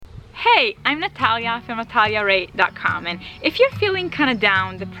Hey, I'm Natalia from nataliaray.com, and if you're feeling kind of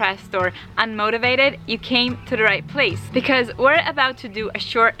down, depressed, or unmotivated, you came to the right place, because we're about to do a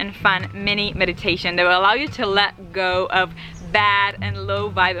short and fun mini meditation that will allow you to let go of bad and low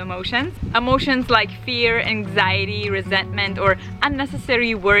vibe emotions. Emotions like fear, anxiety, resentment, or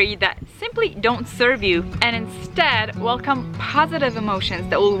unnecessary worry that simply don't serve you, and instead welcome positive emotions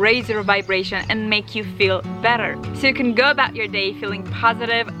that will raise your vibration and make you feel better, so you can go about your day feeling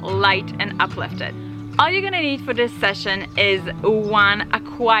positive, light, and uplifted. All you're gonna need for this session is a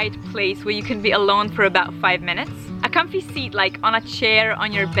quiet place where you can be alone for about 5 minutes, a comfy seat like on a chair,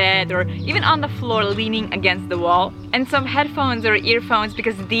 on your bed, or even on the floor leaning against the wall, and some headphones or earphones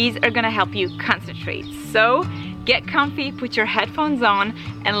because these are gonna help you concentrate. So get comfy, put your headphones on,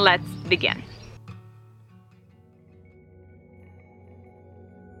 and let's begin.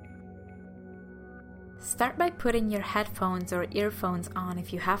 Start by putting your headphones or earphones on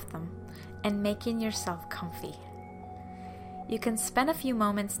if you have them, and making yourself comfy. You can spend a few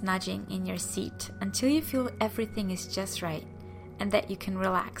moments nudging in your seat until you feel everything is just right and that you can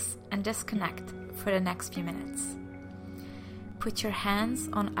relax and disconnect for the next few minutes. Put your hands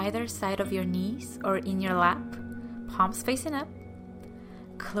on either side of your knees or in your lap, palms facing up.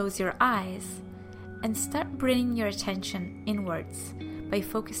 Close your eyes and start bringing your attention inwards by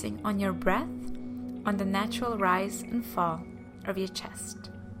focusing on your breath, on the natural rise and fall of your chest.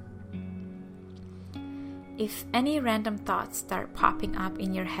 If any random thoughts start popping up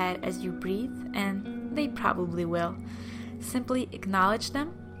in your head as you breathe, and they probably will, simply acknowledge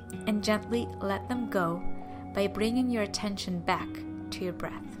them and gently let them go by bringing your attention back to your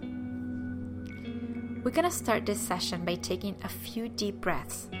breath. We're going to start this session by taking a few deep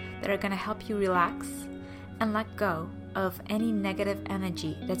breaths that are going to help you relax and let go of any negative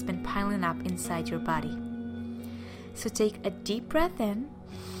energy that's been piling up inside your body. So take a deep breath in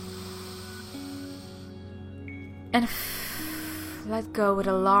and let go with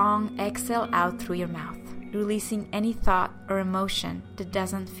a long exhale out through your mouth, releasing any thought or emotion that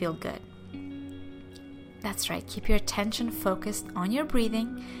doesn't feel good. That's right, keep your attention focused on your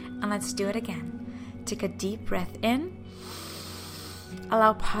breathing, and let's do it again. Take a deep breath in.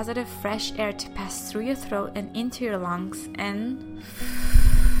 Allow positive fresh air to pass through your throat and into your lungs, and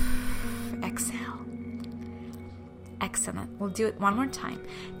exhale. Excellent. We'll do it one more time.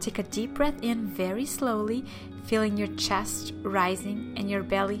 Take a deep breath in very slowly, feeling your chest rising and your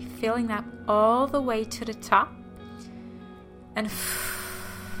belly filling up all the way to the top. And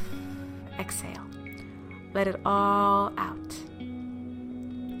exhale. Let it all out.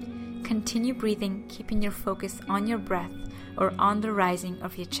 Continue breathing, keeping your focus on your breath or on the rising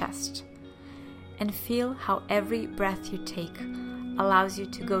of your chest. And feel how every breath you take allows you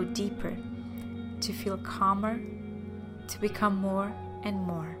to go deeper, to feel calmer, to become more and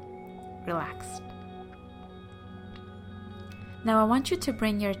more relaxed. Now I want you to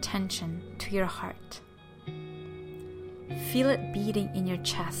bring your attention to your heart. Feel it beating in your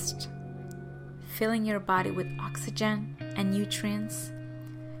chest, filling your body with oxygen and nutrients,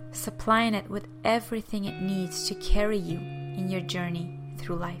 supplying it with everything it needs to carry you in your journey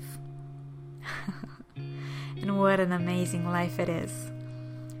through life. And what an amazing life it is.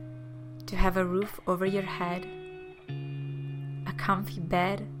 To have a roof over your head, a comfy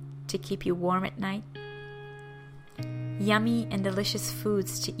bed to keep you warm at night, yummy and delicious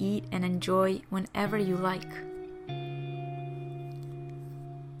foods to eat and enjoy whenever you like.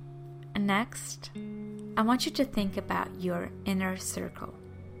 And next, I want you to think about your inner circle,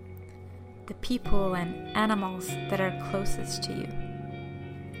 the people and animals that are closest to you.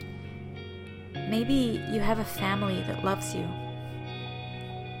 Maybe you have a family that loves you,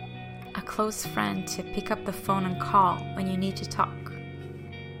 a close friend to pick up the phone and call when you need to talk.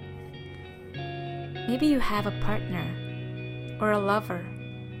 Maybe you have a partner or a lover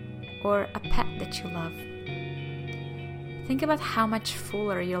or a pet that you love. Think about how much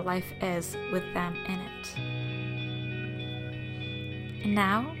fuller your life is with them in it. And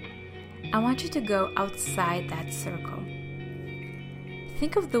now, I want you to go outside that circle.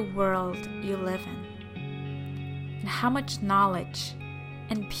 Think of the world you live in and how much knowledge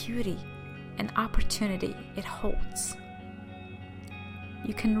and beauty and opportunity it holds.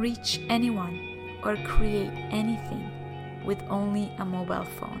 You can reach anyone or create anything with only a mobile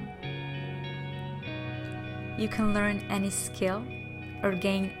phone. You can learn any skill or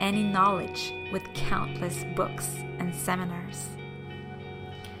gain any knowledge with countless books and seminars.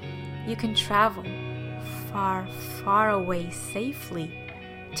 You can travel far, far away safely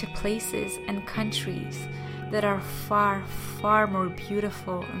to places and countries that are far, far more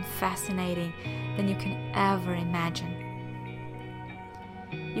beautiful and fascinating than you can ever imagine.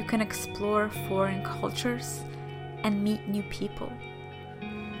 You can explore foreign cultures and meet new people.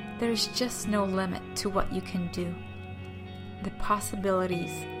 There's just no limit to what you can do. The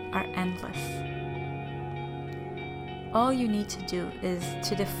possibilities are endless. All you need to do is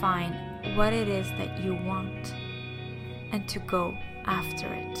to define what it is that you want and to go after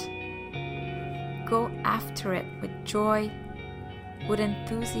it. Go after it with joy, with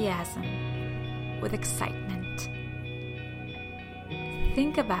enthusiasm, with excitement.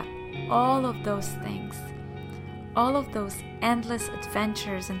 Think about all of those things, all of those endless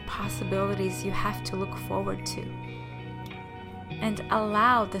adventures and possibilities you have to look forward to. And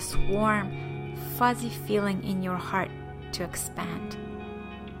allow this warm, fuzzy feeling in your heart to expand.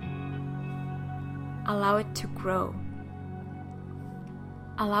 Allow it to grow.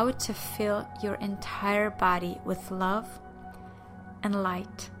 Allow it to fill your entire body with love and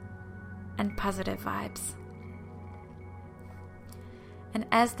light and positive vibes. And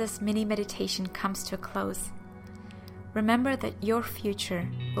as this mini meditation comes to a close, remember that your future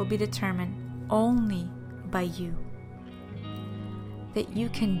will be determined only by you. That you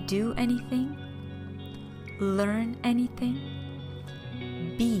can do anything, learn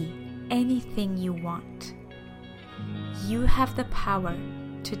anything, be anything you want. You have the power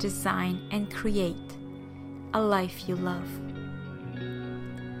to design and create a life you love.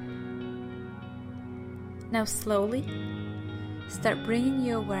 Now slowly start bringing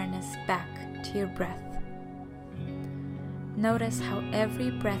your awareness back to your breath. Notice how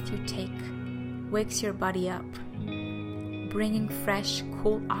every breath you take wakes your body up, bringing fresh,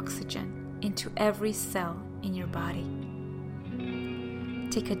 cool oxygen into every cell in your body.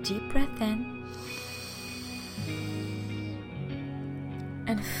 Take a deep breath in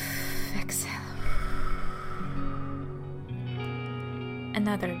and exhale.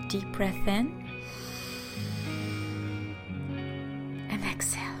 Another deep breath in and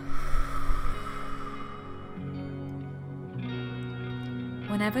exhale.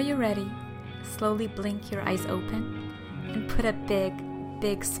 Whenever you're ready, slowly blink your eyes open and put a big,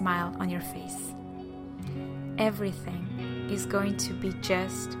 big smile on your face. Everything is going to be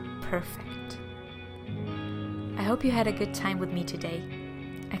just perfect. I hope you had a good time with me today.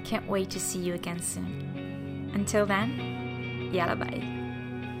 I can't wait to see you again soon. Until then, yalla bye.